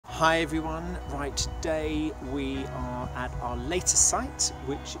Hi everyone, right, today we are at our latest site,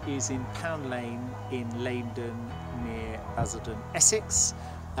 which is in Pound Lane in Laindon near Basildon, Essex.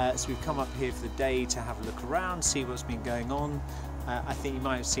 So we've come up here for the day to have a look around, see what's been going on. I think you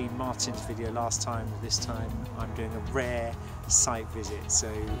might have seen Martin's video last time. This time I'm doing a rare site visit,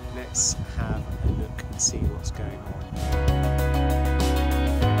 so let's have a look and see what's going on.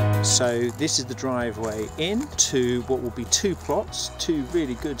 So this is the driveway in to what will be two plots, two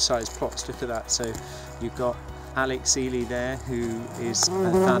really good sized plots. Look at that. So you've got Alex Ely there, who is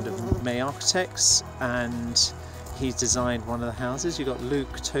a founder of May Architects, and he's designed one of the houses. You've got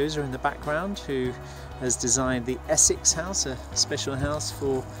Luke Tozer in the background, who has designed the Essex house, a special house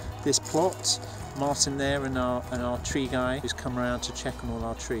for this plot. Martin there, and our tree guy who's come around to check on all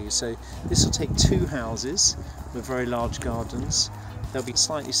our trees. So this will take two houses with very large gardens. They'll be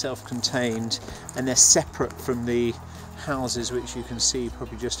slightly self-contained, and they're separate from the houses which you can see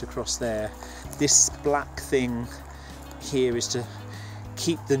probably just across there. This black thing here is to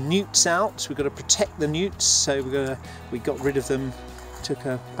keep the newts out. We've got to protect the newts, so we got rid of them. Took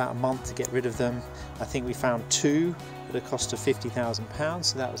about a month to get rid of them. I think we found two at a cost of £50,000,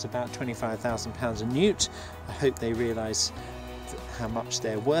 so that was about £25,000 a newt. I hope they realise how much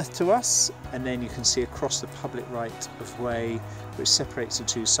they're worth to us. And then you can see across the public right of way, which separates the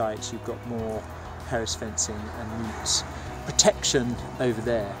two sites, you've got more terrace fencing and newts protection over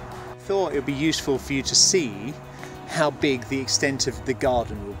there. I thought it would be useful for you to see how big the extent of the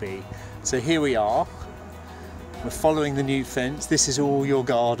garden will be. So here we are, we're following the newt fence. This is all your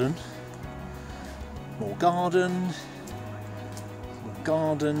garden. More garden, more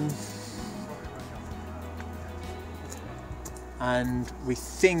garden. And we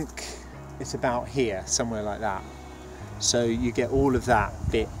think it's about here, somewhere like that. So you get all of that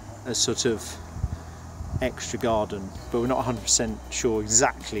bit as sort of extra garden, but we're not 100% sure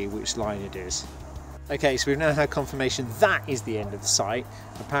exactly which line it is. Okay, so we've now had confirmation that is the end of the site.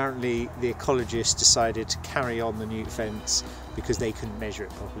 Apparently the ecologists decided to carry on the newt fence because they couldn't measure it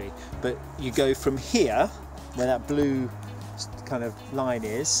properly. But you go from here, where that blue kind of line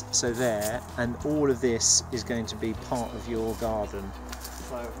is, so there, and all of this is going to be part of your garden.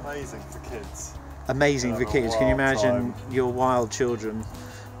 So amazing for kids. Amazing for kids. Can you imagine your wild children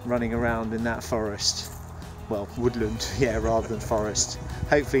running around in that forest? Well, woodland, yeah, rather than forest.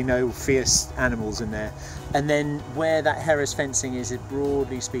 Hopefully no fierce animals in there. And then where that terrace fencing is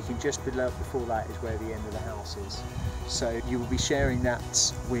broadly speaking, just before that is where the end of the house is. So you will be sharing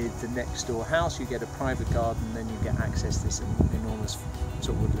that with the next door house. You get a private garden, then you get access to this enormous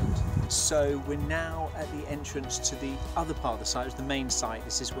sort of woodland. So we're now at the entrance to the other part of the site, the main site.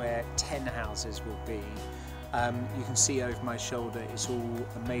 This is where 10 houses will be. You can see over my shoulder it's all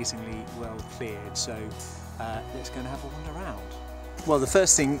amazingly well cleared. So let's go and have a wander around. Well, the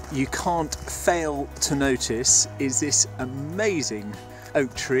first thing you can't fail to notice is this amazing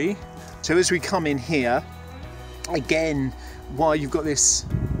oak tree. So as we come in here, again, while we've got this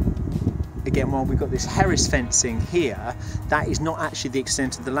terrace fencing here, that is not actually the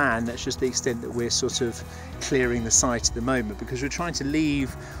extent of the land, that's just the extent that we're sort of clearing the site at the moment, because we're trying to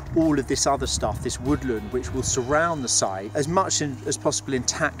leave all of this other stuff, this woodland, which will surround the site, as much as possible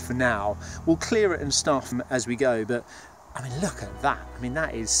intact for now. We'll clear it and stuff as we go, but I mean, look at that. I mean,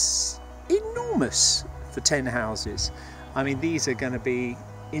 that is enormous for 10 houses. I mean, these are going to be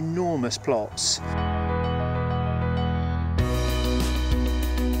enormous plots.